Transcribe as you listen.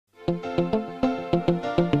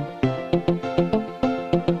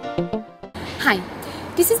Hi,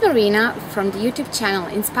 this is Marina from the YouTube channel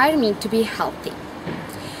Inspire Me to Be Healthy.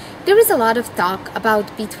 There is a lot of talk about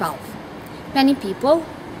B12. Many people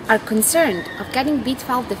are concerned of getting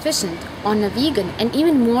B12 deficient on a vegan and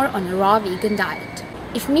even more on a raw vegan diet.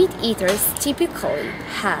 If meat eaters typically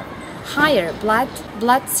have higher blood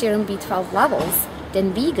serum B12 levels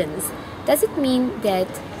than vegans, does it mean that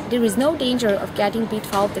there is no danger of getting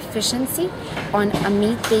B12 deficiency on a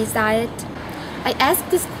meat-based diet? I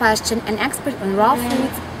asked this question an expert on raw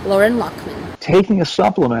foods, Loren Lockman. Taking a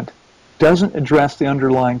supplement doesn't address the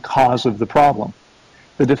underlying cause of the problem.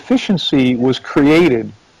 The deficiency was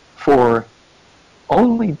created for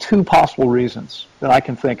only two possible reasons that I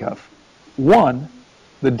can think of. One,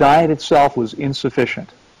 the diet itself was insufficient.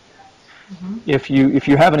 If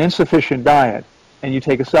you have an insufficient diet and you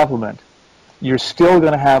take a supplement, you're still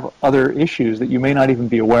going to have other issues that you may not even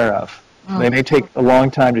be aware of. They may take a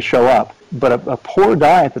long time to show up, but a poor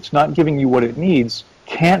diet that's not giving you what it needs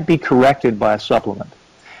can't be corrected by a supplement.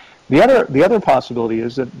 The other possibility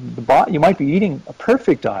is that you might be eating a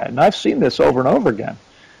perfect diet, and I've seen this over and over again,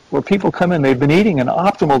 where people come in, they've been eating an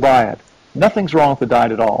optimal diet. Nothing's wrong with the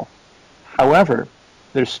diet at all. However,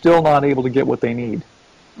 they're still not able to get what they need.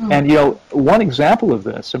 And you know, one example of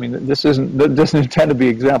this, I mean, this doesn't intend to be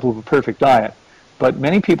an example of a perfect diet, but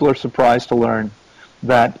many people are surprised to learn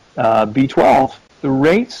that B12, the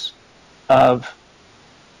rates of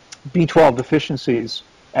B12 deficiencies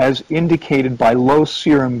as indicated by low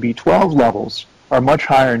serum B12 levels are much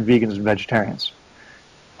higher in vegans and vegetarians.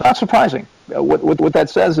 Not surprising. What that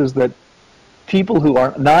says is that people who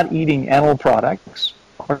are not eating animal products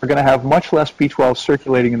are going to have much less B12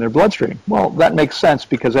 circulating in their bloodstream. Well, that makes sense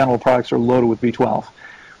because animal products are loaded with B12.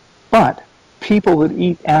 But people that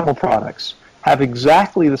eat animal products have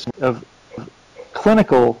exactly the same of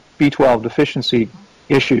clinical B12 deficiency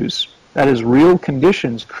issues. That is, real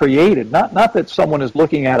conditions created. Not that someone is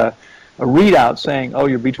looking at a readout saying, oh,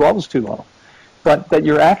 your B12 is too low, but that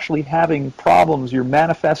you're actually having problems, you're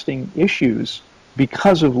manifesting issues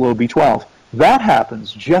because of low B12. That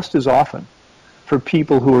happens just as often for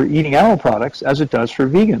people who are eating animal products as it does for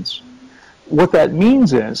vegans. What that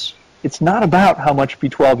means is it's not about how much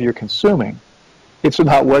B12 you're consuming. It's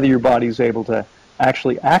about whether your body is able to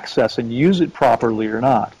actually access and use it properly or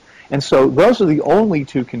not. And so those are the only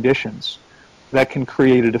two conditions that can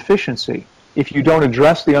create a deficiency. If you don't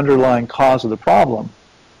address the underlying cause of the problem,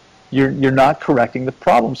 you're not correcting the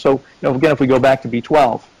problem. So, you know, again, if we go back to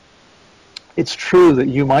B12, it's true that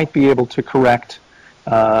you might be able to correct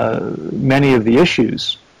many of the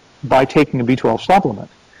issues by taking a B12 supplement.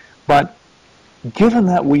 But given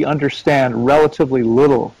that we understand relatively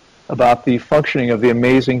little about the functioning of the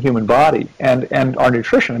amazing human body and our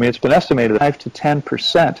nutrition, I mean, it's been estimated that 5 to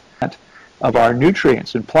 10% of our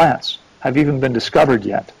nutrients in plants have even been discovered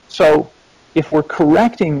yet. So if we're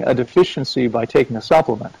correcting a deficiency by taking a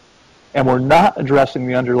supplement and we're not addressing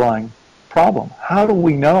the underlying problem, how do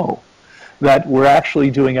we know that we're actually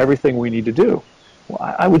doing everything we need to do?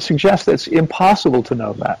 Well, I would suggest that it's impossible to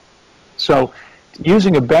know that. So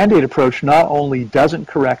using a Band-Aid approach not only doesn't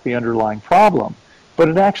correct the underlying problem, but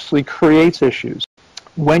it actually creates issues.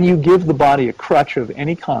 When you give the body a crutch of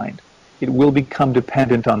any kind, it will become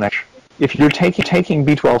dependent on that. If you're taking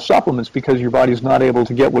B12 supplements because your body's not able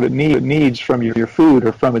to get what it needs from your food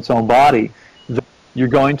or from its own body, your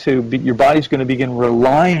body's going to begin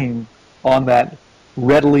relying on that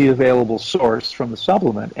readily available source from the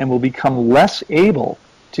supplement and will become less able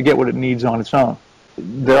to get what it needs on its own.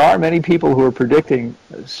 There are many people who are predicting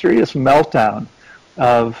a serious meltdown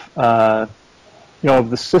of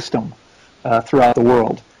the system throughout the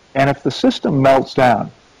world. And if the system melts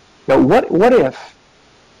down, now what if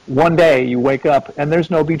one day you wake up and there's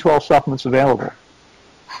no B12 supplements available?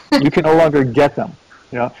 You can no longer get them.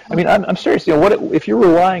 You know, I mean, I'm serious. You know, what if you're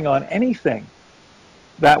relying on anything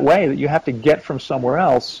that way that you have to get from somewhere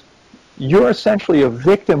else? You're essentially a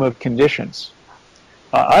victim of conditions.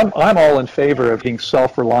 I'm all in favor of being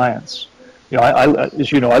self-reliance. You know,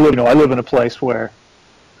 as you know, I live in a place where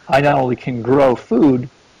I not only can grow food,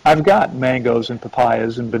 I've got mangoes and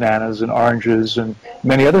papayas and bananas and oranges and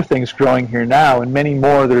many other things growing here now, and many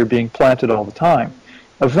more that are being planted all the time.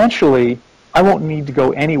 Eventually, I won't need to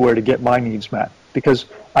go anywhere to get my needs met, because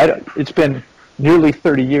it's been nearly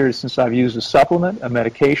 30 years since I've used a supplement, a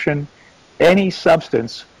medication, any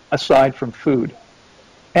substance aside from food.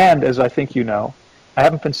 And as I think you know, I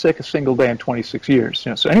haven't been sick a single day in 26 years.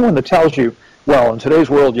 You know, so anyone that tells you, well, in today's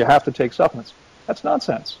world you have to take supplements, that's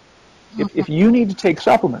nonsense. If you need to take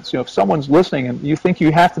supplements, you know, if someone's listening and you think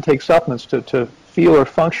you have to take supplements to feel or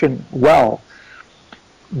function well,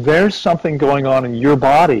 there's something going on in your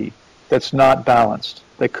body that's not balanced,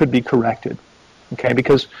 that could be corrected. Okay,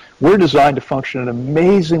 because we're designed to function at an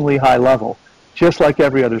amazingly high level, just like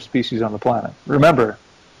every other species on the planet. Remember,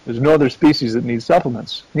 there's no other species that needs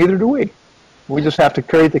supplements. Neither do we. We just have to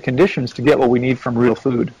create the conditions to get what we need from real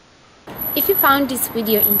food. If you found this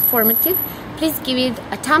video informative, please give it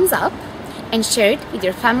a thumbs up and share it with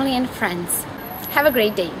your family and friends. Have a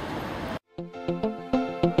great day.